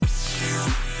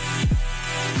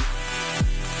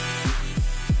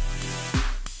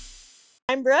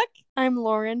I'm Brooke. I'm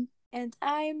Lauren. And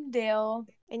I'm Dale.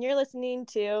 And you're listening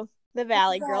to the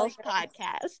Valley Girls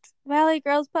Podcast. Valley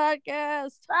Girls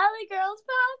Podcast. Valley Girls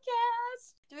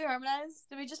Podcast. Did we harmonize?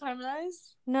 Did we just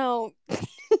harmonize? No.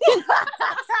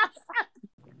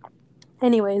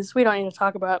 Anyways, we don't need to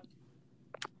talk about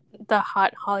the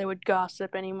hot Hollywood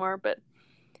gossip anymore, but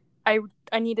I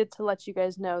needed to let you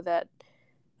guys know that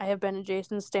I have been a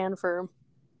Jason stan for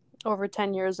over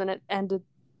 10 years, and it ended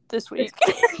this week.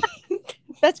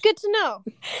 That's good to know.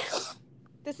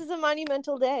 This is a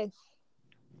monumental day.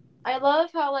 I love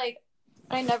how, I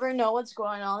never know what's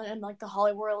going on in, the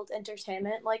Hollywood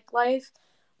entertainment, life,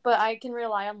 but I can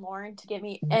rely on Lauren to get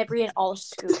me every and all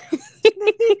scoop.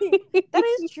 That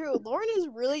is true. Lauren is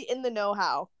really in the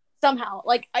know-how. Somehow.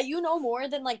 You know more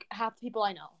than, half the people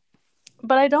I know.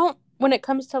 But I don't, when it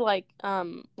comes to,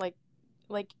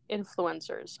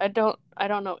 influencers. I don't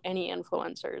know any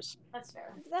influencers. That's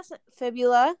fair. That's not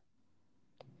Fibula.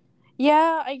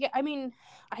 Yeah, I mean,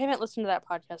 I haven't listened to that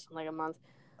podcast in a month.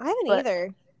 I haven't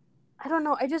either. I don't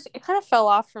know. It kind of fell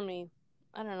off for me.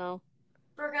 I don't know.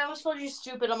 Brooke, I almost called you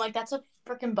stupid. I'm like, that's a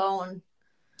freaking bone.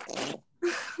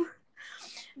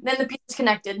 Then the piece is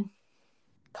connected.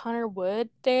 Connor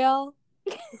Wood, Dale.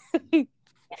 I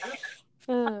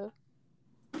don't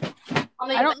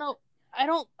know.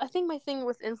 I think my thing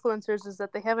with influencers is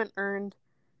that they haven't earned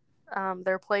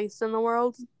their place in the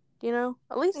world, you know?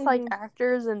 At least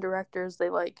actors and directors, they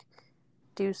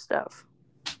do stuff.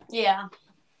 Yeah.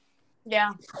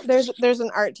 Yeah. There's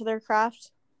an art to their craft.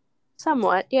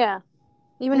 Somewhat, yeah.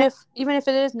 Even if it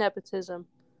is nepotism.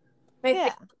 My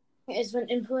thing is when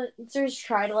influencers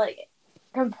try to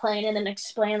complain and then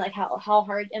explain how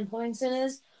hard influencing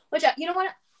is, which you know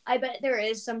what, I bet there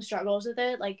is some struggles with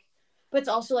it, but it's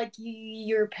also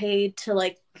you're paid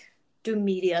to do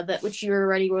media which you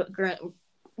already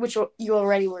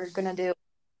were gonna do.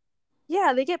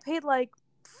 Yeah, they get paid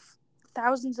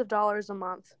thousands of dollars a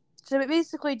month to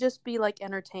basically just be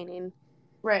entertaining.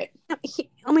 Right.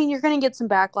 I mean, you're gonna get some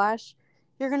backlash.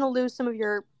 You're gonna lose some of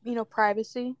your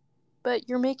privacy, but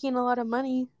you're making a lot of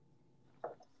money.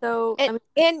 So and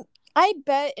I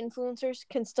bet influencers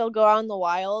can still go out in the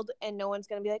wild and no one's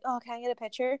gonna be like, oh, can I get a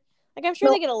picture? I'm sure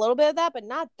they get a little bit of that, but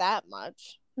not that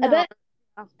much. No.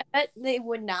 I bet they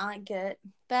would not get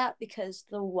that because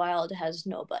the wild has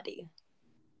nobody.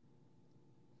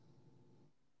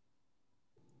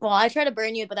 Well, I tried to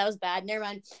burn you, but that was bad. Never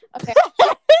mind. Okay.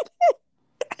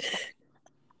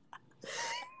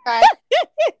 Right.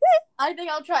 I think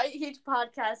I'll try each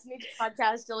podcast, and each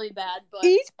podcast will be bad. But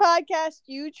each podcast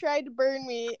you tried to burn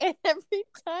me, and every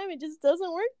time it just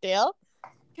doesn't work, Dale.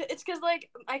 It's because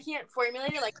I can't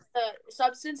formulate it. The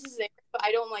substance is there, but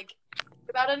I don't think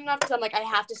about it enough. So I'm I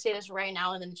have to say this right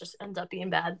now, and then it just ends up being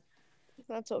bad.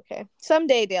 That's okay.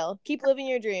 Someday, Dale, keep living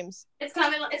your dreams. It's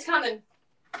coming. It's coming.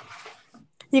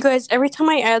 You guys, every time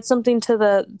I add something to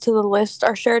the list,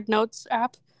 our shared notes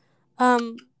app,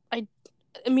 I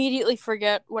immediately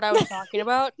forget what I was talking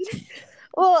about.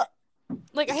 Well,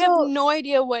 I have no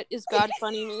idea what "Is God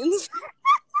Funny" means.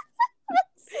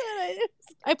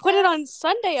 I put it on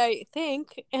Sunday, I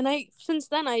think, and since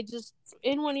then I just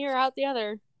in one ear out the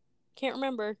other. Can't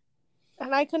remember.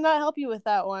 And I could not help you with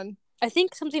that one. I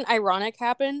think something ironic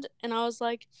happened, and I was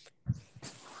like,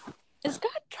 "Is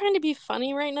God trying to be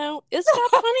funny right now? Is God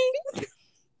funny?"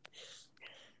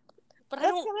 But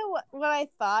that's kind of what I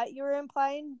thought you were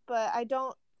implying, but I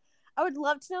don't. I would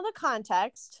love to know the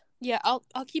context. Yeah, I'll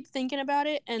keep thinking about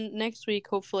it, and next week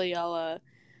hopefully I'll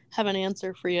have an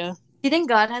answer for you. Do you think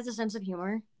God has a sense of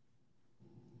humor?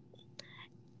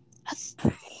 That's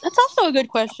also a good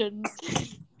question.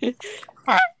 Well,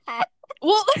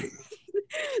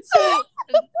 so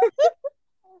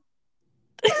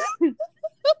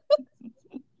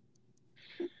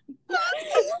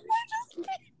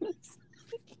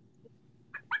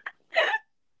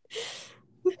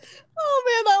oh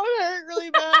man, that would hurt really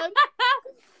bad.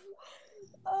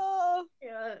 Oh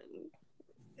yeah.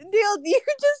 Dale, do you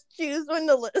just choose when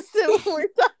to listen when we're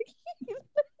talking?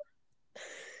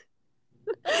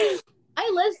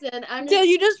 I listen. Dale,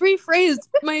 you just rephrased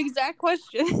my exact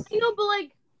question. But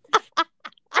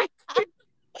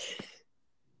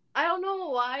I don't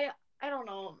know why. I don't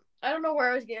know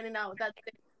where I was getting out with that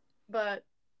thing, but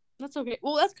that's okay.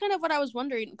 Well, that's kind of what I was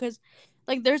wondering, because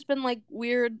there's been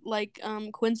weird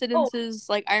coincidences,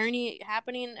 irony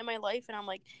happening in my life, and I'm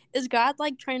is God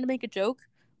trying to make a joke,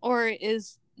 or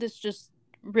is this just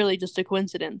really just a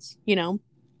coincidence,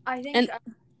 I think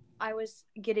I was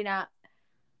getting at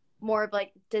more of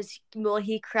will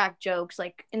he crack jokes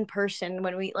in person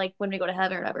when we go to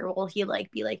heaven or whatever? Will he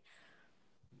be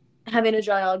having a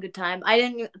jolly all good time?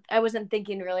 I wasn't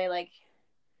thinking really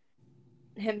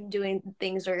him doing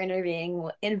things or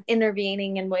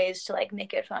intervening in ways to like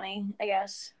make it funny. I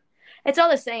guess it's all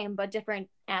the same, but different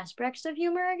aspects of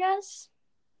humor. I guess.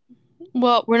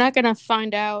 Well, we're not gonna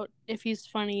find out if he's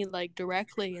funny like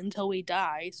directly until we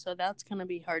die, so that's gonna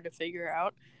be hard to figure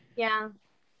out. Yeah,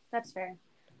 that's fair.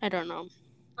 I don't know.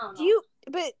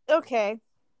 But okay.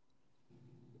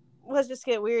 Let's just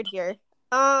get weird here.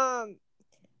 I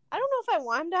don't know if I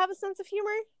want him to have a sense of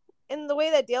humor in the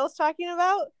way that Dale's talking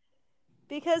about.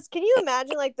 Because can you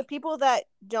imagine like the people that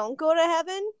don't go to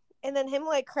heaven and then him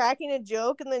like cracking a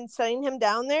joke and then sending him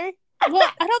down there? Well,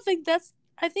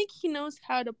 I think he knows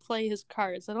how to play his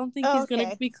cards. I don't think he's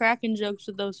gonna be cracking jokes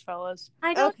with those fellas.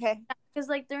 I don't. Okay. Because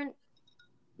like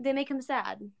they make him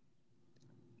sad.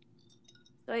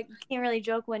 So I can't really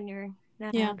joke when you're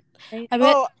not happy,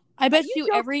 right? I bet you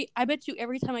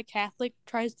every time a Catholic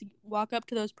tries to walk up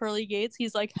to those pearly gates,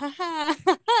 he's like, ha ha,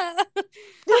 ha, ha.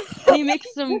 And he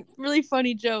makes some really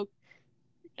funny joke.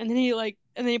 And then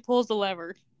he pulls the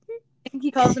lever. He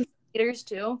calls them eaters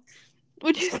too.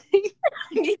 What do you think?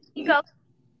 He calls them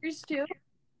eaters too.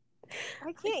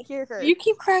 I can't hear her. You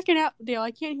keep cracking out, Dale.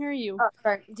 I can't hear you. Oh,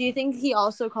 sorry. Do you think he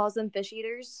also calls them fish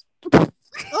eaters?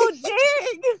 Oh,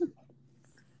 dang!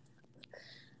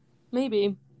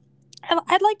 Maybe.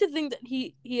 I'd like to think that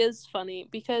he is funny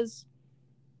because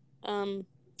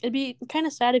it'd be kind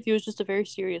of sad if he was just a very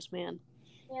serious man.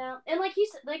 Yeah, and like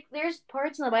he's like there's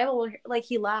parts in the Bible where like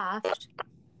he laughed,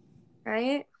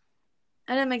 right?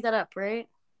 I didn't make that up, right?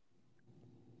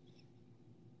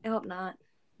 I hope not.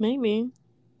 Maybe.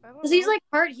 Because he's like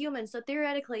part human, so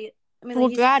theoretically, I mean,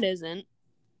 like, God isn't.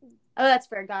 Oh, that's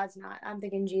fair. God's not. I'm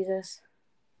thinking Jesus.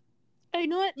 You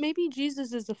know what? Maybe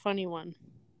Jesus is the funny one.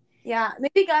 Yeah,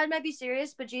 maybe God might be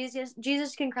serious, but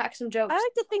Jesus can crack some jokes. I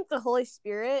like to think the Holy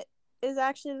Spirit is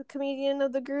actually the comedian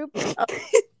of the group.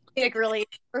 Like really,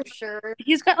 for sure.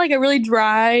 He's got like a really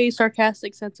dry,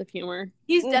 sarcastic sense of humor.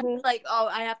 He's definitely like, oh,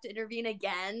 I have to intervene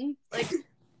again. Like,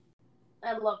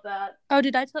 I love that. Oh,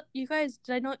 did I tell you guys?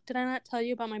 Did I not tell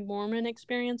you about my Mormon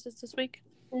experiences this week?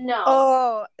 No.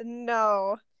 Oh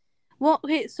no. Well,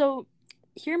 okay, so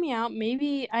hear me out.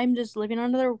 Maybe I'm just living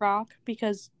under a rock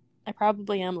because I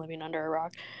probably am living under a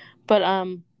rock. But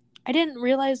I didn't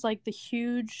realize like the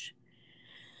huge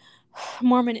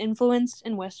Mormon influence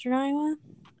in Western Iowa.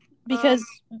 Because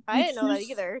I didn't know that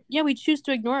either. Yeah, we choose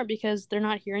to ignore it because they're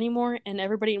not here anymore, and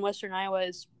everybody in Western Iowa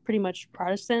is pretty much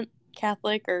Protestant,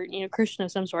 Catholic, or Christian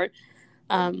of some sort.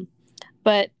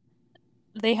 But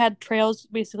they had trails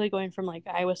basically going from like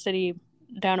Iowa City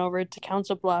down over to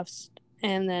Council Bluffs,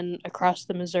 and then across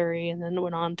the Missouri, and then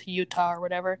went on to Utah or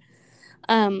whatever.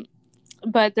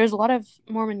 But there's a lot of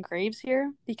Mormon graves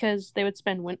here because they would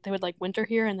like winter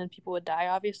here, and then people would die,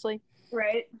 obviously.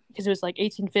 Right. Because it was like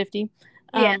 1850.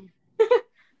 Yeah.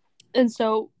 And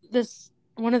so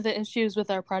one of the issues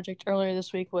with our project earlier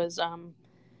this week was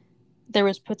there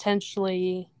was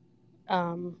potentially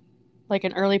like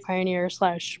an early pioneer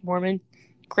 / Mormon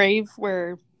grave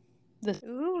where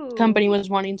the company was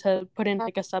wanting to put in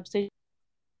like a substation.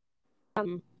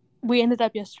 We ended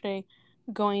up yesterday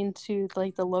going to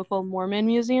like the local Mormon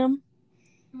museum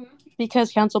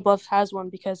because Council Bluffs has one,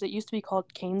 because it used to be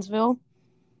called Canesville,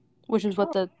 which was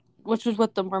what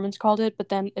the Mormons called it, but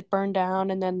then it burned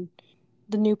down, and then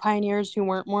the new pioneers who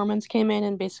weren't Mormons came in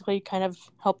and basically kind of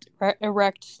helped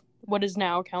erect what is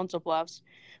now Council Bluffs,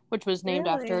 which was named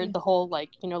after the whole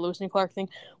Lewis and Clark thing.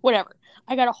 Whatever.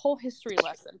 I got a whole history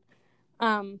lesson.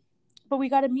 But we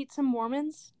got to meet some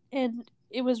Mormons, and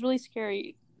it was really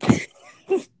scary.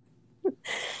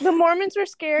 The Mormons were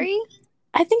scary?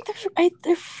 I think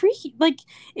they're freaky. Like,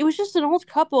 it was just an old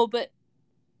couple, but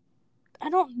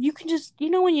you can just,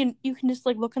 when you can just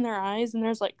like look in their eyes and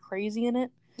there's like crazy in it.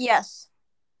 Yes.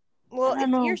 Well, if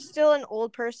you're still an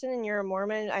old person and you're a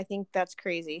Mormon, I think that's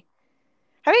crazy.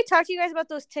 Have I talked to you guys about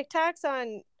those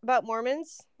TikToks about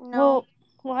Mormons? No.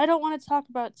 Well, I don't want to talk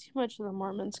about too much of the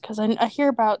Mormons because I hear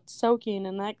about soaking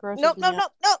and that grosses me out. Nope,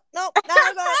 not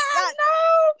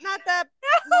that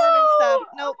Mormon stuff.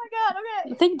 Nope. Oh my god,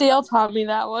 okay. I think Dale taught me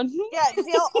that one. Yeah,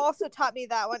 Dale also taught me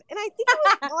that one. And I think it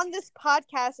was on this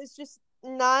podcast. It's just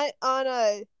not on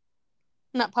a...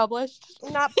 Not published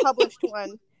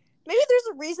one. Maybe there's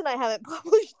a reason I haven't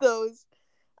published those.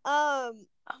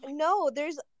 No,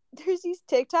 there's these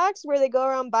TikToks where they go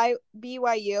around by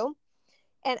BYU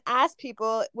and ask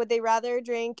people, would they rather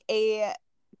drink a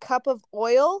cup of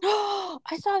oil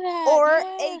I saw that, or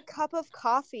a cup of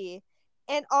coffee?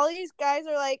 And all these guys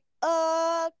are like,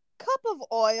 cup of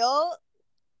oil.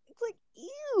 It's like,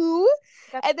 ew.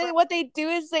 And then what they do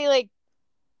is they like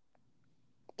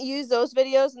use those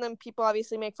videos, and then people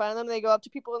obviously make fun of them. They go up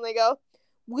to people and they go,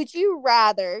 would you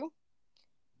rather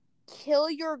kill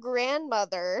your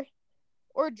grandmother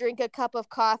or drink a cup of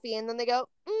coffee, and then they go,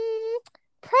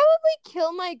 probably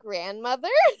kill my grandmother.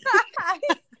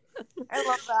 I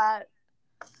love that.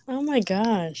 Oh my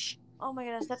gosh. Oh my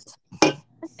goodness, that's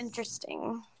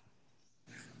interesting.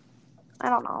 I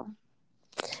don't know.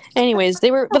 Anyways,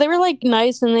 they were like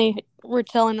nice, and they were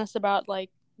telling us about like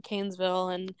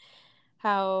Canesville and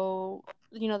how,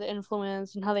 you know, the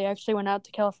influence and how they actually went out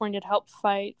to California to help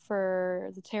fight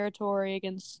for the territory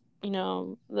against, you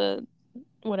know, the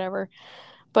whatever.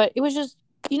 But it was just,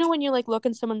 you know, when you like look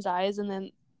in someone's eyes and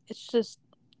then it's just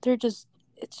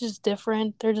it's just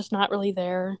different. They're just not really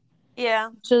there. Yeah.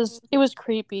 Just it was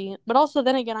creepy. But also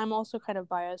then again, I'm also kind of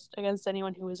biased against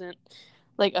anyone who isn't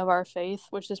like of our faith,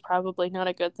 which is probably not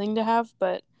a good thing to have,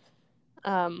 but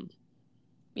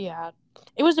yeah.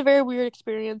 It was a very weird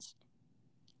experience.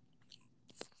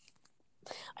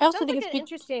 I also Sounds think like it's an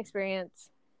interesting experience.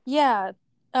 yeah.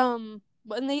 And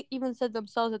they even said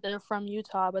themselves that they're from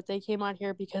Utah, but they came out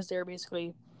here because they were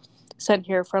basically sent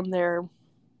here from their,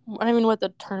 I don't even know what the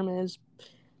term is.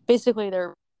 Basically,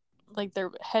 they're like their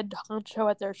head honcho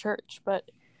at their church, but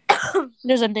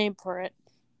there's a name for it.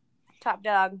 Top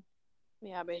dog.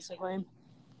 Yeah, basically.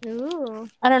 Ooh.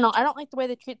 I don't know. I don't like the way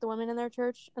they treat the women in their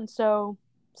church, and so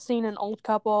seeing an old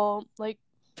couple like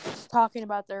talking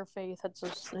about their faith, it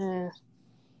just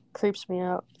creeps me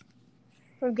out.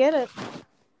 I get it.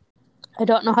 I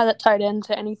don't know how that tied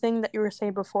into anything that you were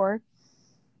saying before,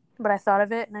 but I thought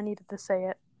of it and I needed to say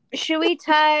it. Should we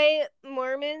tie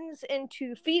Mormons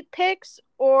into feet pics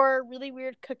or really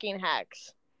weird cooking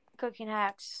hacks? Cooking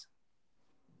hacks.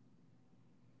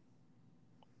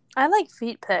 I like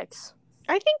feet pics.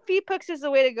 I think feet pics is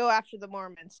the way to go after the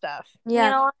Mormon stuff. Yeah,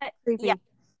 You know what? creepy. Yeah.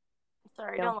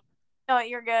 Sorry, Yeah. don't. No,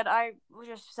 you're good. I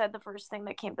just said the first thing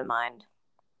that came to mind.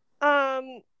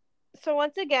 So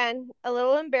once again, a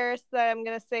little embarrassed that I'm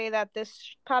gonna say that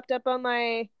this popped up on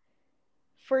my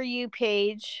For You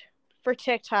page for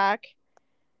TikTok,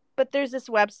 but there's this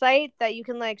website that you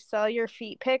can like sell your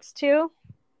feet pics to.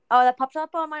 Oh, that pops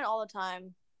up on mine all the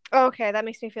time. Okay, that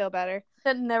makes me feel better.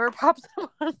 It never pops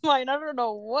up on mine. I don't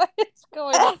know what is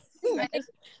going on. I think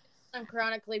I'm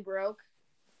chronically broke.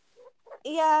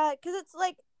 Yeah, because it's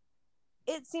like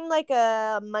it seemed like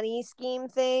a money scheme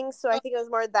thing, so I think it was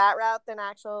more that route than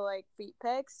actual like feet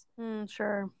pics.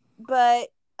 Sure. But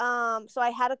so I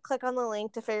had to click on the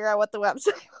link to figure out what the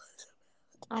website was.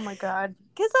 Oh my god.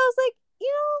 Because I was like,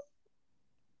 you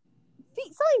know,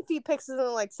 selling feet pics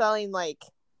isn't like selling like.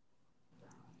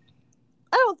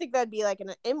 I don't think that'd be like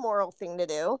an immoral thing to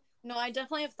do. No, I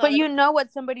definitely have thought. But you know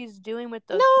what somebody's doing with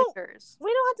those pictures.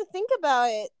 We don't have to think about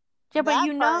it. Yeah, but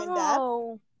you far in know.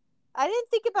 depth. I didn't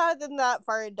think about it in that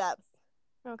far in depth.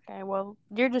 Okay, well,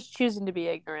 you're just choosing to be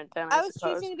ignorant then, I was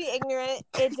choosing to be ignorant.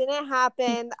 It didn't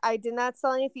happen. I did not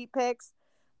sell any feet pics,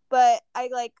 but I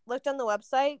like looked on the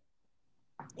website,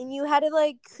 and you had to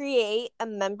like create a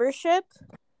membership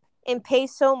and pay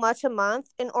so much a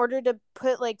month in order to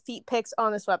put like feet pics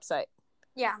on this website.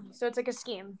 Yeah, so it's like a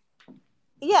scheme.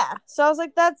 Yeah, so I was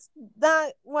like, that's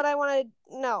not what I want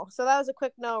to know. So that was a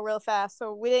quick no, real fast.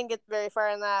 So we didn't get very far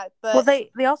in that. But well,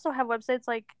 they also have websites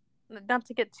like, not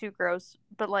to get too gross,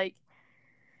 but like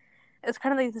it's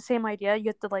kind of like the same idea. You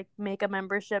have to like make a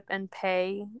membership and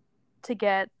pay to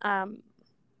get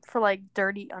for like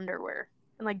dirty underwear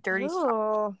and like dirty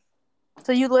stuff.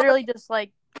 So you literally just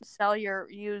like sell your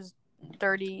used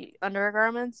dirty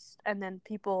undergarments, and then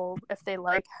people, if they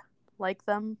like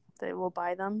them, they will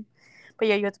buy them. But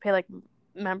yeah, you have to pay like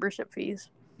membership fees.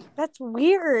 That's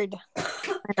weird.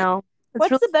 I know.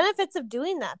 What's the benefits of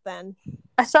doing that then?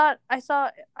 I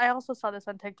also saw this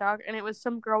on TikTok, and it was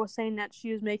some girl was saying that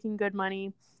she was making good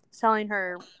money selling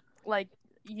her like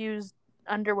used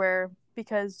underwear,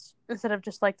 because instead of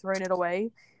just like throwing it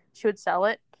away, she would sell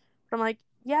it. But I'm like,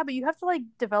 yeah, but you have to like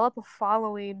develop a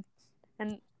following,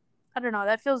 and I don't know,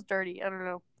 that feels dirty. I don't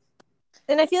know.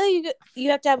 And I feel like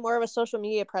you have to have more of a social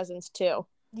media presence too.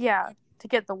 Yeah, to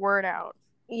get the word out.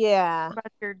 Yeah.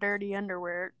 About your dirty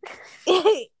underwear.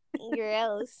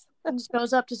 Gross. Just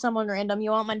goes up to someone random.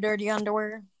 You want my dirty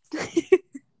underwear?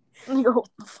 And you go,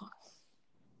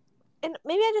 and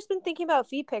maybe I've just been thinking about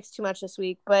feet pics too much this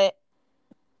week, but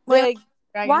like,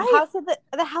 why House of the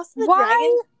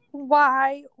Dragon?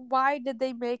 Why did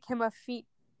they make him a feet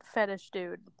fetish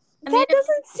dude? That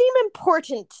doesn't seem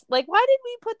important. Like, why did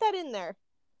we put that in there?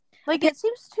 Like, it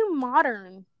seems too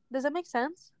modern. Does that make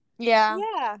sense? Yeah.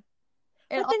 Yeah.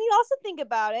 But then you also think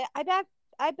about it.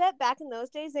 I bet back in those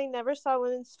days they never saw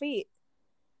women's feet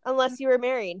unless you were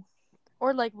married.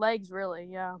 Or like legs, really,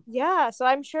 yeah. Yeah, so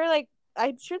I'm sure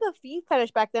the feet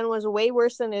fetish back then was way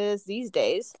worse than it is these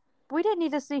days. We didn't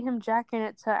need to see him jacking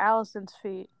it to Allison's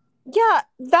feet. Yeah,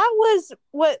 that was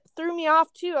what threw me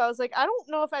off too. I was like, I don't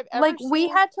know if I've ever We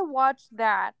seen... had to watch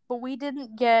that, but we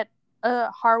didn't get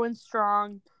Harwin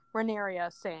Strong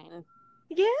Rhaenyra scene.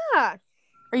 Yeah.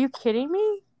 Are you kidding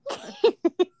me?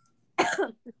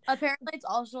 Apparently, it's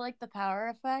also like the power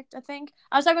effect. I think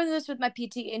I was talking about this with my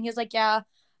PT, and he was like, "Yeah,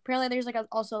 apparently there's like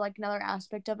also like another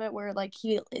aspect of it where like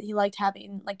he liked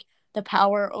having like the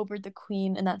power over the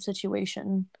queen in that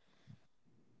situation."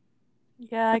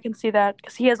 Yeah, I can see that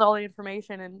because he has all the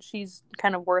information and she's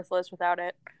kind of worthless without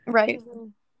it. Right.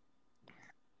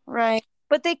 Right.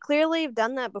 But they clearly have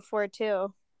done that before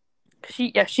too.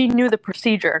 She knew the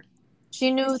procedure.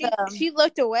 She knew She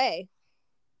looked away.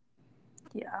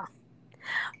 Yeah.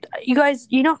 You guys,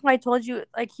 you know how I told you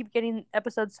I keep getting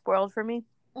episodes spoiled for me?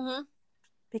 Mhm.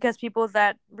 Because people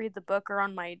that read the book are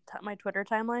on my Twitter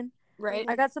timeline. Right.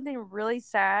 I got something really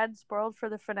sad spoiled for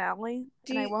the finale,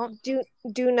 I won't. Do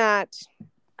not.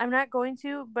 I'm not going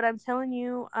to, but I'm telling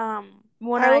you, I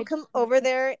will come over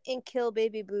there and kill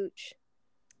Baby Booch.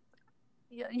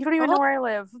 You don't even know where I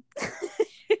live.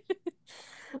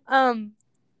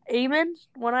 Aemond,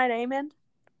 One-Eyed Aemond,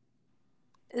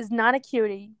 is not a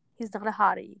cutie. He's not a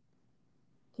hottie.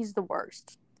 He's the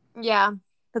worst. Yeah.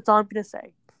 That's all I'm gonna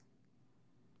say.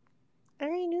 I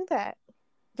already knew that.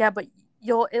 Yeah, but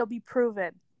it'll be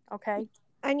proven, okay?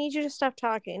 I need you to stop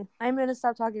talking. I'm gonna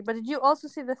stop talking. But did you also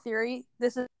see the theory?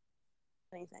 This is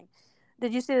anything.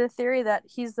 Did you see the theory that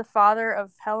he's the father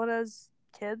of Helena's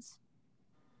kids?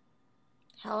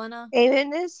 Helena?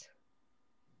 Aemond is?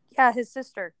 Yeah, his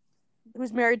sister,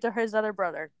 who's married to his other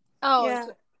brother. Oh, yeah.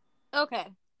 Okay.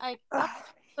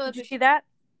 So did you see that?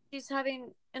 She's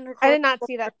having I did not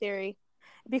see that theory.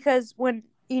 Because when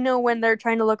they're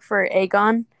trying to look for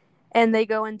Aegon, and they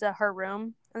go into her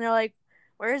room, and they're like,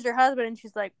 "Where's your husband?" And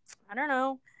she's like, "I don't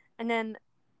know." And then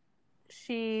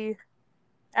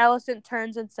Alicent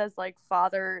turns and says like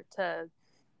father to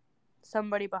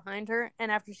somebody behind her,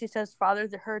 and after she says father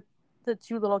to the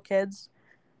two little kids,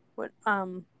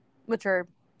 which are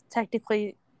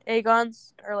technically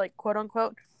Aegon's, or like quote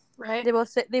unquote, right? They both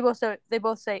say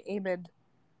Aemond.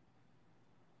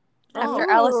 After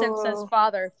Alicent says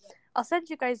father. I'll send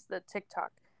you guys the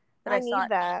TikTok that I saw. Need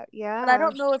that, yeah. But I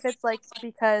don't know if it's like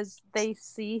because they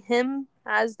see him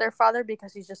as their father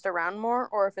because he's just around more,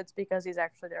 or if it's because he's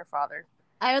actually their father.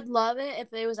 I would love it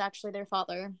if it was actually their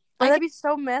father. But that'd be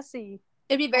so messy.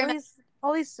 It'd be very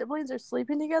all these siblings are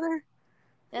sleeping together.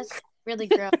 That's really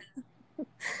gross.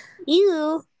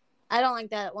 Ew. I don't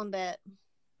like that one bit.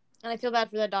 And I feel bad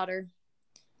for that daughter.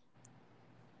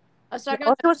 All she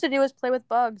wants to do is play with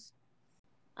bugs.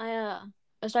 I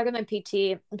was talking to my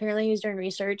PT. Apparently he was doing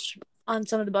research on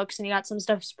some of the books and he got some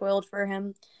stuff spoiled for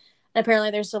him. And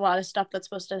apparently there's a lot of stuff that's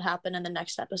supposed to happen in the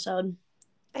next episode.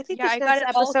 I think this next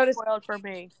episode is spoiled for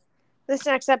me. This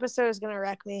next episode is gonna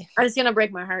wreck me. It's gonna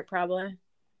break my heart probably.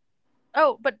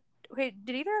 Oh, but okay,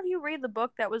 did either of you read the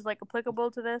book that was like applicable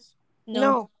to this?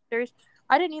 No. Series?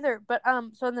 I didn't either, but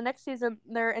so in the next season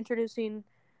they're introducing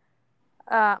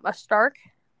a Stark.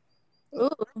 Ooh.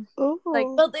 Like,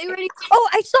 well, they already. Oh,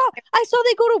 I saw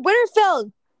they go to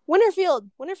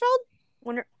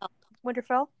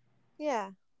Winterfell. Yeah,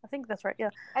 I think that's right. Yeah,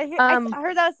 I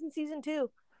heard that was in season 2.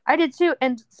 I did too,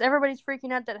 and everybody's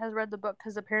freaking out that has read the book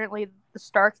because apparently the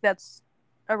Stark that's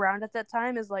around at that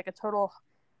time is like a total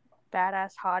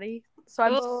badass hottie. So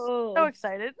I'm so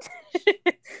excited.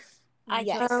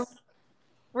 Yes.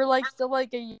 We're like still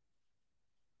like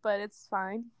but it's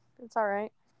fine. It's all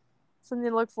right. Something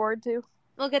to look forward to.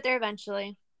 We'll get there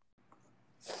eventually.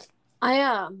 I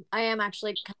am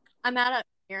actually. I'm mad at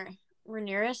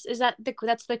Rhaenyra. Is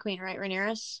that's the queen, right?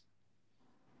 Rhaenyra.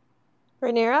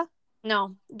 Rhaenyra?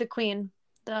 No, the queen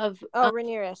of.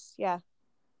 Rhaenyra. Yeah.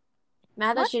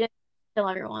 Mad that she didn't kill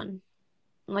everyone.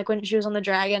 Like when she was on the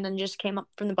dragon and just came up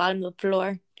from the bottom of the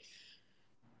floor.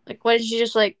 Like, why did she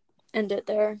just like end it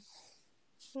there?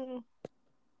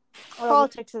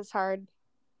 Politics is hard.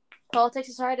 Politics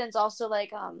is hard, and it's also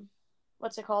like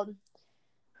what's it called?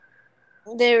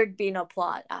 There would be no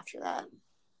plot after that.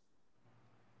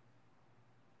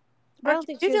 I don't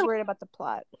think she's worried about the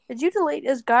plot. Did you delete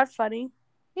Is God Funny?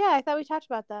 Yeah, I thought we talked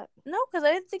about that. No, because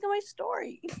I didn't think of my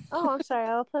story. Oh, I'm sorry.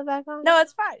 I'll put it back on. No,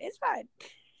 it's fine. It's fine.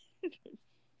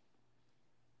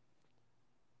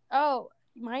 Oh,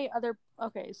 my other...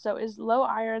 Okay, so is low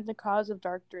iron the cause of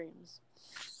dark dreams?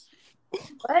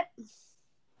 What?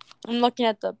 I'm looking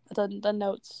at the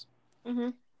notes. Mm-hmm.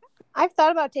 I've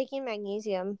thought about taking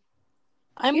magnesium.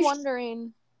 I'm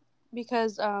wondering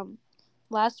because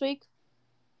last week...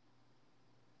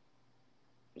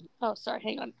 Oh, sorry.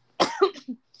 Hang on.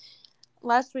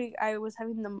 Last week I was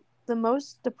having the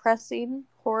most depressing,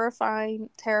 horrifying,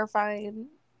 terrifying,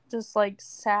 just like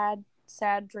sad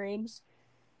dreams.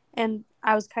 And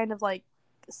I was kind of like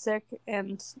sick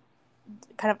and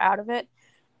kind of out of it.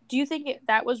 Do you think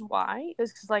that was why? It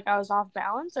was because like I was off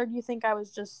balance, or do you think I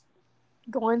was just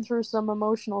going through some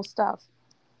emotional stuff?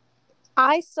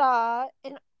 I saw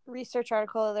a research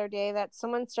article the other day that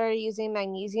someone started using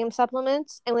magnesium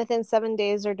supplements, and within 7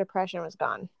 days, their depression was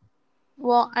gone.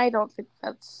 Well, I don't think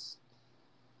that's.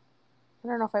 I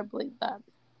don't know if I believe that.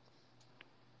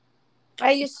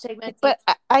 I used to take magnesium. But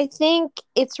I think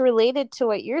it's related to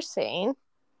what you're saying.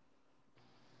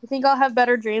 You think I'll have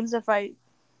better dreams if I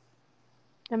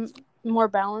am more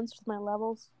balanced with my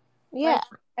levels? Yeah.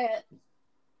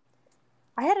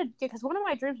 I had because one of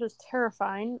my dreams was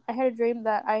terrifying. I had a dream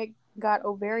that I got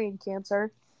ovarian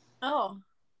cancer. Oh.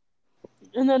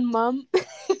 And then mom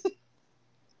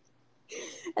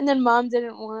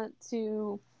didn't want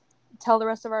to tell the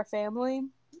rest of our family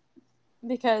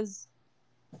because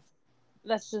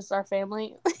that's just our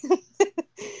family.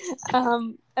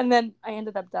 And then I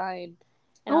ended up dying.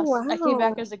 And I came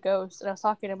back as a ghost, and I was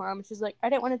talking to mom, and she's like, I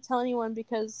didn't want to tell anyone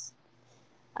because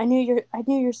I knew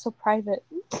you're so private.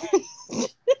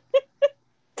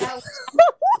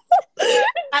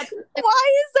 Why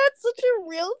is that such a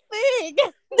real thing?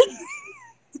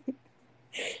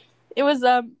 It was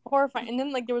horrifying. And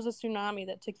then like there was a tsunami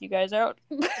that took you guys out.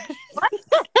 What,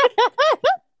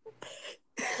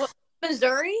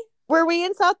 Missouri? Were we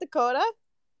in South Dakota?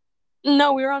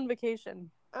 No, we were on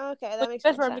vacation. Okay, that makes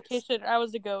sense. sense. On vacation. I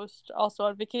was a ghost, also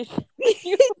on vacation.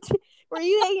 Were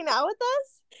you hanging out with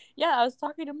us? Yeah, I was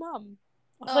talking to mom.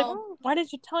 I was like, oh, why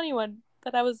didn't you tell anyone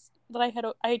that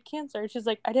I had cancer? She's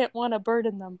like, I didn't want to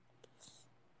burden them.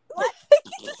 What?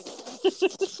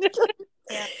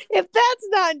 Yeah. If that's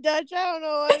not Dutch, I don't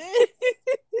know what is.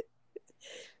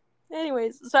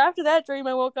 Anyways, so after that dream,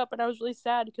 I woke up and I was really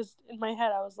sad because in my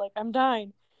head I was like, I'm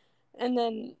dying. And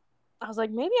then I was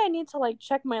like, maybe I need to like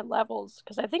check my levels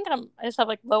because I think I just have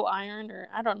like low iron or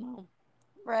I don't know.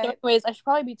 Right. So anyways, I should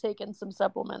probably be taking some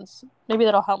supplements. Maybe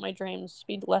that'll help my dreams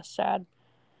be less sad.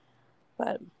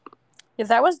 But if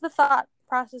that was the thought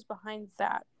process behind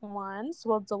that one, so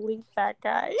we'll delete that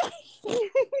guy.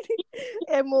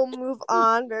 And we'll move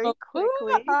on very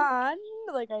quickly.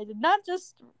 Like I did not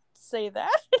just say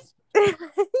that.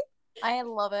 I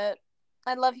love it.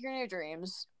 I love hearing your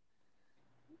dreams.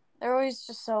 They're always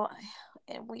just so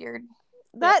weird.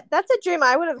 That's a dream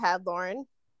I would have had, Lauren.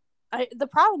 The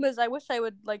problem is I wish I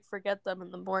would like forget them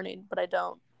in the morning, but I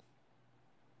don't.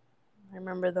 I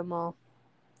remember them all.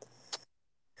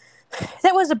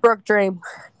 That was a Brooke dream.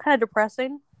 Kind of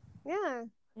depressing. Yeah.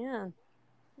 Yeah.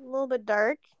 A little bit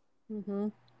dark. Mm-hmm.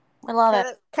 I love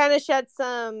it. Kind of shed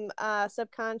some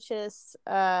subconscious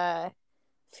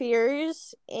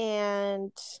fears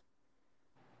and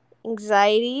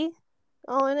anxiety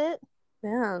all in it.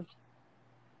 Yeah.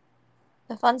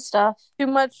 The fun stuff. Too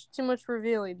much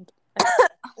revealing.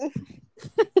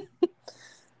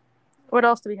 What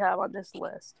else do we have on this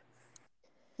list?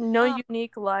 No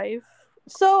unique life.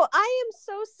 So I am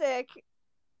so sick.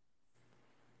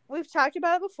 We've talked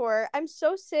about it before. I'm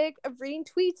so sick of reading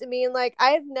tweets and being like,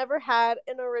 I have never had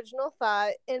an original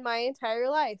thought in my entire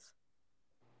life.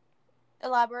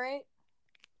 Elaborate.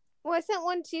 Well, I sent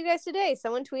one to you guys today.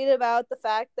 Someone tweeted about the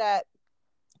fact that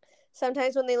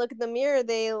sometimes when they look in the mirror,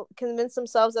 they convince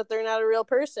themselves that they're not a real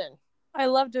person. I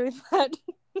love doing that.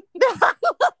 I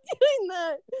love doing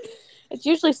that. It's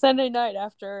usually Sunday night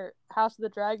after House of the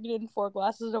Dragon and 4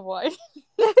 glasses of wine.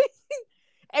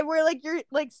 And where like you're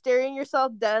like staring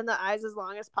yourself dead in the eyes as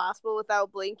long as possible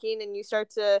without blinking, and you start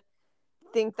to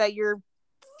think that your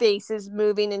face is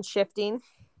moving and shifting.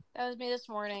 That was me this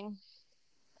morning.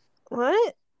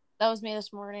 What? That was me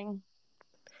this morning.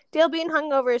 Dale, being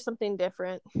hungover is something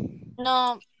different.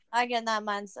 No, I get in that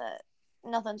mindset.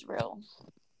 Nothing's real.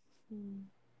 And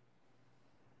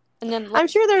then I'm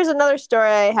sure there's another story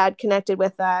I had connected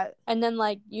with that. And then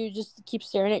like you just keep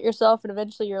staring at yourself, and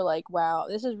eventually you're like, wow,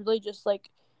 this is really just like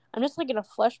I'm just like in a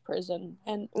flesh prison,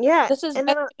 and yeah, this is going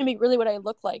to be really what I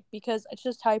look like because it's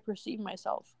just how I perceive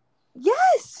myself.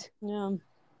 Yes. Yeah.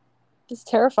 It's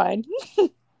terrifying.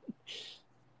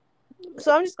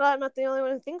 So I'm just glad I'm not the only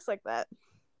one who thinks like that.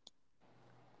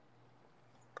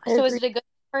 So is it a good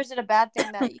or is it a bad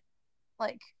thing that you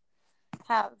like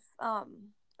have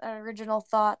original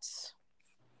thoughts?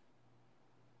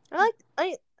 I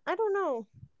don't know.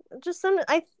 Just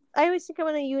I always think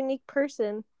I'm a unique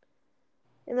person.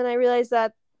 And then I realize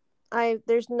that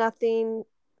there's nothing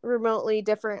remotely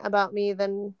different about me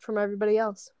than from everybody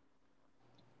else.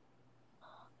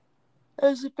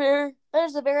 That is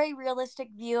a very realistic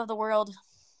view of the world.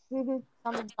 Mm-hmm.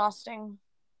 Sounds exhausting.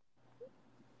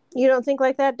 You don't think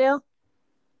like that, Dale?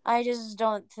 I just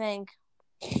don't think.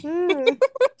 Hmm.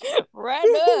 Right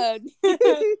on.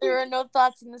 There are no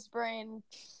thoughts in this brain.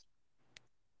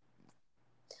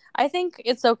 I think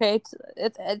it's okay.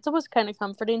 It's always kind of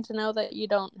comforting to know that you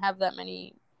don't have that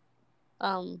many,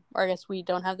 or I guess we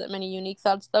don't have that many unique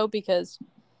thoughts though, because it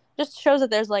just shows that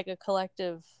there's like a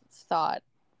collective thought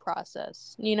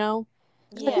process, you know?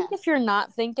 'Cause I Yeah. think if you're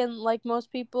not thinking like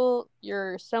most people,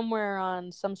 you're somewhere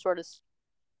on some sort of,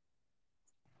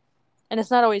 and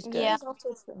it's not always good. Yeah. That's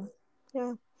also true.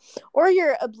 Yeah. Or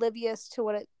you're oblivious to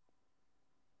what it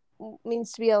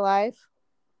means to be alive.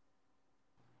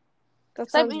 That I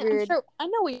sounds mean, weird. I'm sure I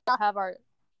know we all have our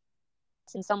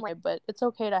in some way, but it's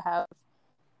okay to have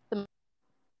them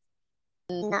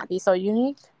not be so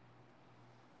unique.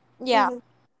 Yeah. Mhm.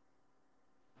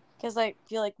 Because I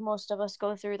feel like most of us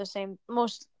go through the same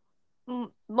most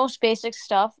basic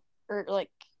stuff, or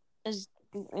like is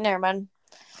never mind.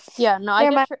 Yeah, no, I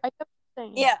Never get mind. I get what you're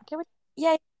saying. Yeah. Get what-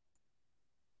 Yeah.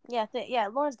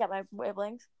 Lauren's got my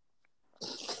wavelengths.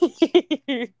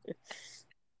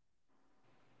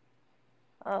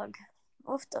 Ugh.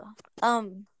 Oofta.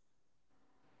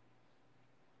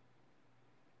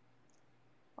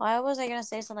 Why was I gonna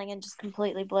say something and just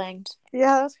completely blanked?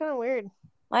 Yeah, that's kind of weird.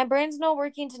 My brain's not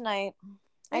working tonight.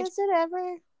 Is it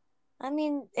ever? I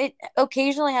mean, it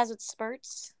occasionally has its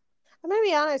spurts. I'm gonna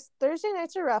be honest. Thursday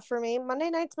nights are rough for me. Monday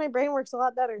nights, my brain works a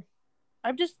lot better.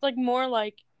 I'm just like more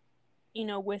like,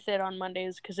 with it on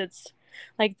Mondays because it's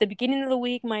like the beginning of the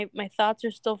week. My thoughts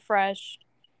are still fresh.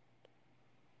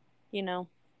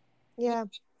 Yeah,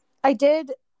 I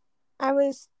did. I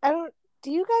don't.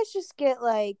 Do you guys just get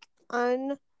like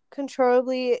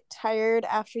uncontrollably tired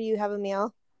after you have a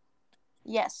meal?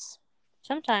 Yes.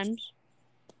 Sometimes.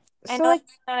 I So know like,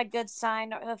 that's not a good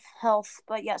sign of health,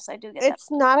 but yes, I do get that.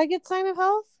 it's not a good sign of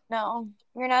health. No,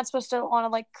 you're not supposed to want to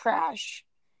like crash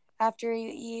after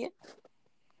you eat.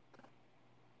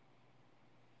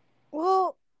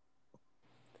 Well,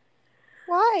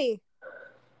 why?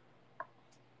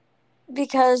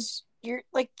 Because you're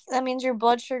like that means your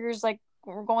blood sugar's like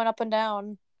going up and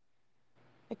down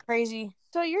like crazy.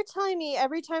 So you're telling me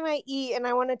every time I eat and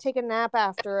I want to take a nap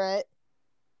after it,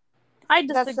 I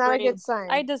disagree. that's not a good sign.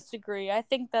 I disagree. I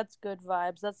think that's good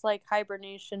vibes. That's like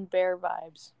hibernation bear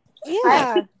vibes.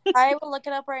 Yeah. I will look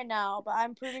it up right now, but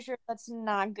I'm pretty sure that's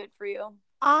not good for you.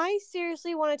 I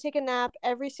seriously want to take a nap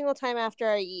every single time after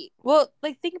I eat. Well,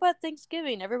 like think about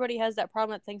Thanksgiving. Everybody has that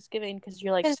problem at Thanksgiving because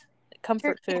you're like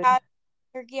comfort food.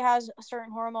 Turkey has a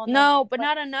certain hormone. No, but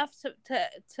not enough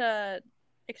to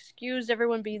excuse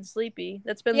everyone being sleepy.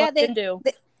 That's been looked into.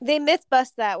 They myth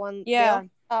bust that one. Yeah. Dale.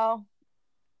 Oh.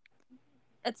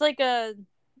 It's like I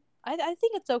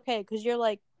think it's okay because you're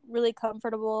like really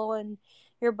comfortable and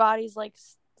your body's like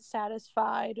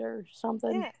satisfied or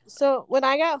something. Yeah. So when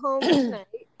I got home tonight,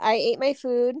 I ate my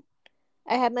food.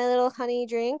 I had my little honey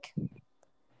drink. And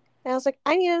I was like,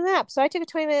 I need a nap. So I took a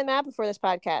 20-minute nap before this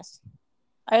podcast.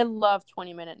 I love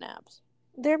 20-minute naps.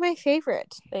 They're my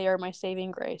favorite. They are my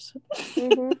saving grace.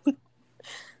 Mm-hmm.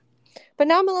 But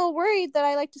now I'm a little worried that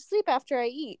I like to sleep after I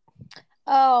eat.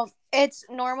 Oh, it's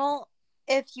normal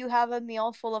if you have a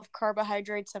meal full of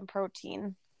carbohydrates and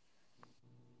protein,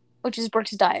 which is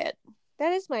Brooke's diet.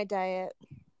 That is my diet.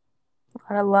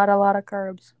 A lot of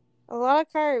carbs. A lot of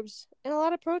carbs and a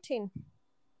lot of protein.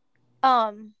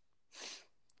 Yeah,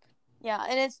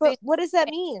 and it's. But what does that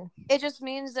mean? It just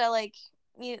means that I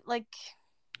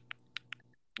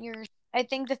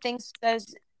think the thing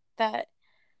says that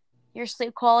your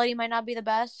sleep quality might not be the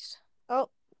best. Oh,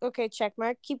 okay. Check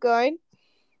mark. Keep going.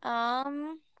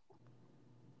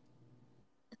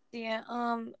 Yeah.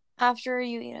 After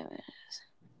you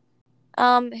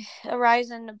a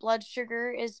rise in blood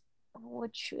sugar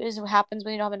which is what happens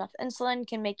when you don't have enough insulin,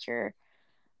 can make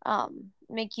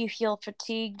you feel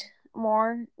fatigued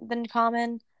more than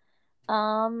common.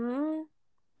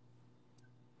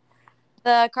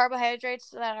 The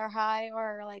carbohydrates that are high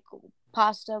are like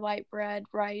pasta, white bread,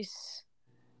 rice,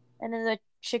 and then the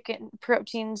chicken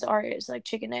proteins is like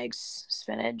chicken, eggs,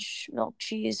 spinach, milk,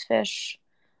 cheese, fish.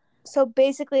 So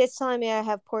basically, it's telling me I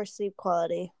have poor sleep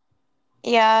quality.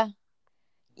 Yeah,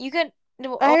 you could.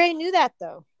 I already knew that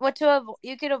though.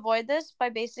 You could avoid this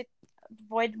by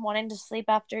avoid wanting to sleep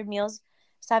after meals.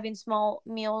 Just having small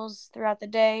meals throughout the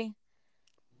day.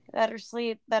 Better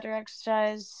sleep, better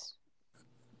exercise.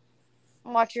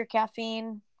 Watch your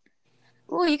caffeine.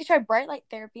 Ooh, you could try bright light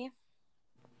therapy.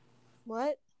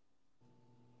 What?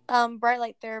 Bright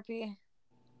light therapy.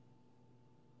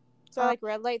 So like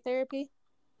red light therapy?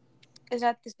 Is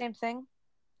that the same thing?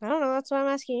 I don't know. That's why I'm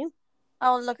asking you.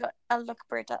 I'll look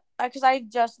for it up because I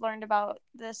just learned about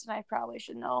this and I probably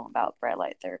should know about bright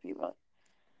light therapy. But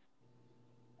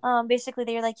basically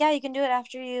they were like, yeah, you can do it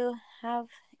after you have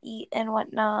eat and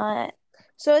whatnot.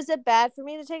 So is it bad for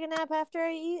me to take a nap after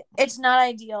I eat? It's not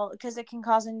ideal because it can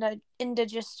cause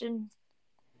indigestion.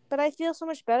 But I feel so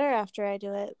much better after I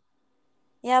do it.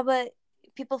 Yeah, but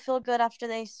people feel good after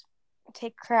they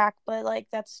take crack, but like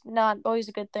that's not always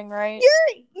a good thing, right?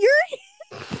 You're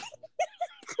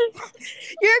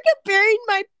you're comparing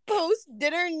my post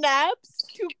dinner naps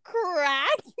to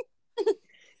crack.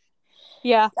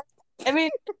 Yeah. I mean,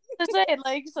 just saying,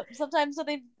 like sometimes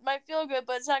something might feel good,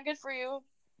 but it's not good for you.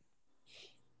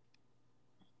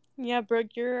 Yeah,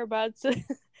 Brooke, you're about to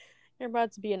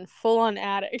be in full on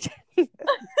addict.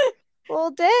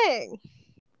 Well, dang.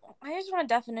 I just want a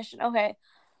definition. Okay.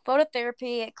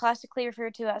 Phototherapy, classically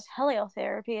referred to as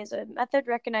heliotherapy, is a method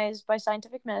recognized by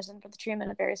scientific medicine for the treatment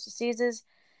of various diseases.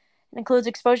 It includes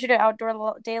exposure to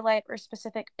outdoor daylight or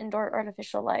specific indoor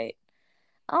artificial light.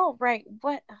 Oh, right.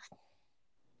 What?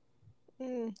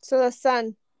 So the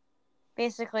sun.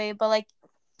 Basically, but like,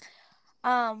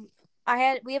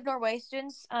 we have Norway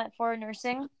students for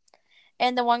nursing,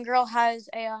 and the one girl has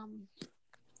a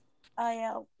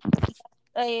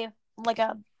like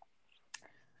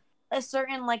a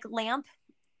certain like lamp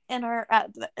in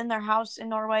in their house in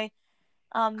Norway,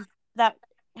 that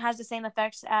has the same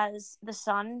effects as the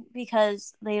sun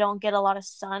because they don't get a lot of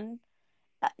sun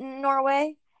in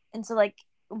Norway, and so like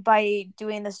by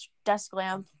doing this desk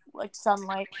lamp, like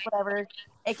sunlight, whatever,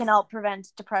 it can help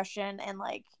prevent depression and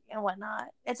like and whatnot.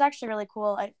 It's actually really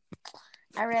cool.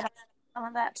 I read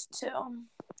on that too.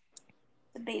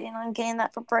 Debating on getting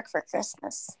that for Brooke for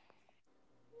Christmas.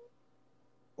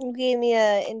 You gave me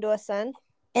a indoor sun.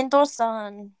 Indoor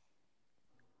sun.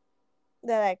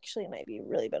 That actually might be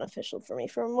really beneficial for me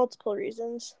for multiple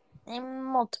reasons.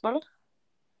 Multiple.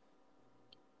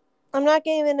 I'm not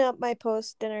giving up my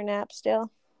post-dinner nap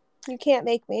still. You can't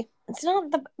make me. It's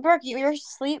not the Brooke. Your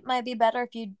sleep might be better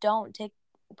if you don't take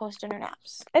post-dinner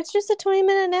naps. It's just a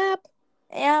 20-minute nap.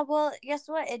 Yeah, well, guess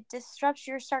what? It disrupts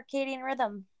your circadian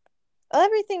rhythm.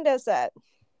 Everything does that.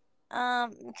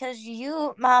 Because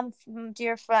you, mom,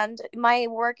 dear friend, might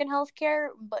work in healthcare,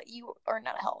 but you are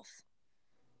not health.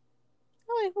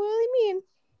 Oh, what do you mean?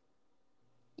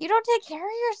 You don't take care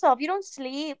of yourself. You don't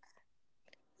sleep.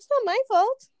 It's not my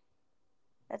fault.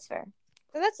 That's fair.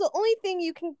 And that's the only thing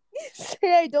you can say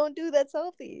I don't do that's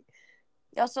healthy.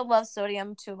 You also love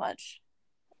sodium too much.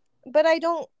 But I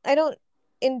don't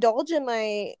indulge in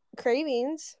my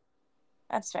cravings.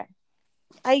 That's fair.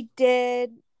 I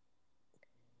did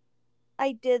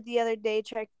the other day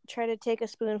try to take a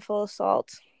spoonful of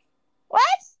salt. What?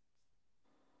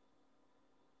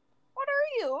 What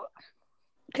are you?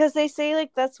 Because they say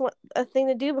like that's a thing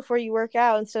to do before you work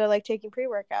out instead of like taking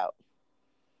pre-workout.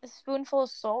 A spoonful of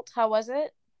salt. How was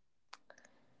it?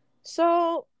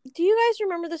 So, do you guys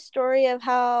remember the story of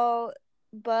how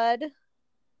Bud,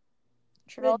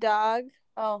 the dog,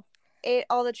 ate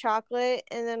all the chocolate,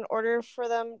 and then in order for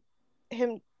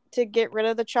him to get rid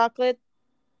of the chocolate,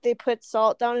 they put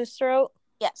salt down his throat?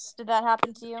 Yes. Did that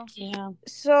happen to you? Yeah.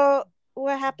 So,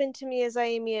 what happened to me is I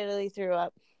immediately threw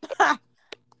up.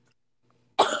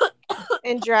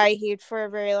 And dry heaved for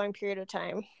a very long period of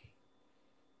time.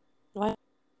 What?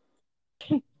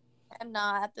 I'm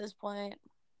not at this point.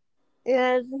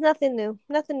 Yeah, it's nothing new.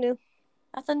 Nothing new.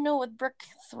 Nothing new with Brooke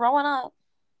throwing up.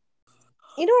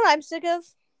 You know what I'm sick of?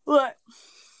 What?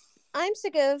 I'm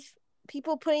sick of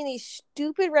people putting these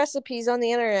stupid recipes on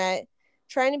the internet,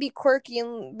 trying to be quirky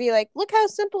and be like, look how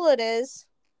simple it is.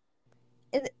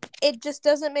 And it just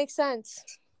doesn't make sense.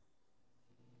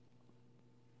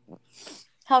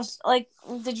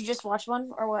 Did you just watch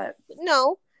one or what?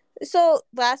 No. So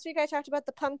last week I talked about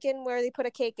the pumpkin where they put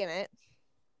a cake in it.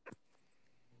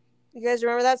 You guys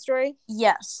remember that story?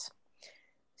 Yes.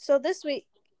 So this week,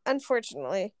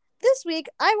 unfortunately,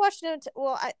 I watched it.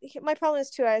 My problem is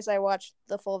too, as I watched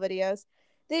the full videos,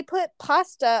 they put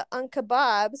pasta on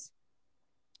kebabs,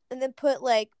 and then put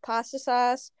like pasta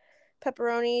sauce,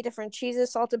 pepperoni, different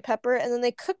cheeses, salt and pepper, and then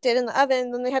they cooked it in the oven.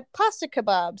 And then they had pasta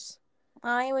kebabs.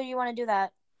 Why would you want to do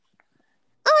that?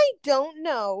 I don't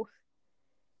know,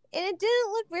 and it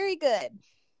didn't look very good.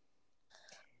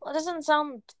 Well, it doesn't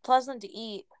sound pleasant to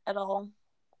eat at all.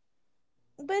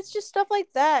 But it's just stuff like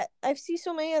that. I've seen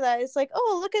so many of that. It's like,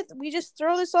 oh, we just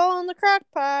throw this all in the crock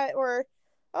pot, or,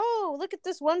 oh, look at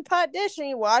this one pot dish, and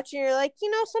you watch, and you're like,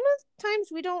 sometimes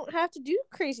we don't have to do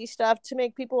crazy stuff to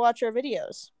make people watch our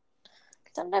videos.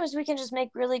 Sometimes we can just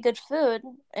make really good food,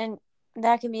 and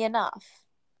that can be enough.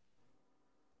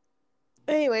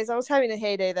 Anyways, I was having a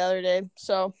heyday the other day,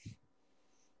 so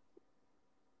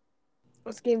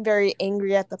was getting very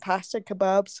angry at the pasta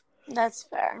kebabs. That's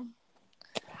fair.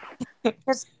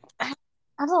 Because I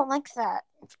don't like that.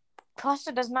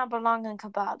 Pasta does not belong in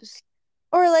kebabs.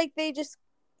 Or like they just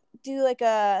do like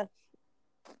I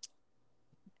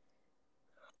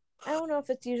don't know if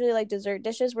it's usually like dessert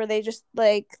dishes where they just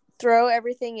like throw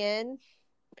everything in.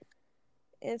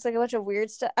 It's like a bunch of weird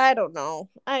stuff. I don't know.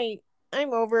 I'm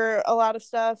over a lot of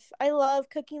stuff. I love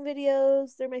cooking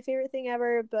videos. They're my favorite thing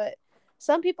ever, but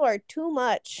some people are too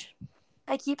much.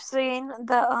 I keep seeing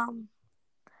the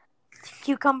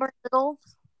cucumber noodle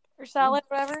or salad,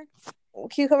 whatever.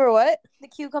 Cucumber what? The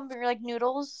cucumber like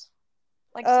noodles.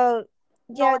 Like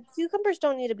yeah, cucumbers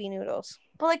don't need to be noodles.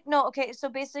 But like no, okay, so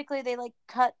basically they like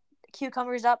cut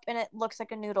cucumbers up and it looks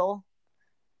like a noodle.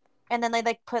 And then they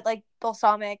like put like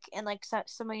balsamic and like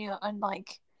some and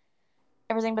like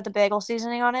everything but the bagel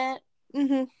seasoning on it.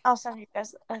 Mm-hmm. I'll send you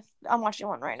guys. I'm watching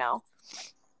one right now,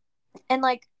 and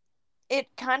like it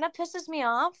kind of pisses me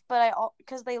off, but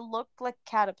because they look like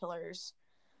caterpillars,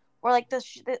 or like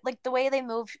like the way they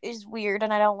move is weird,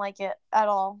 and I don't like it at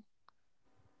all.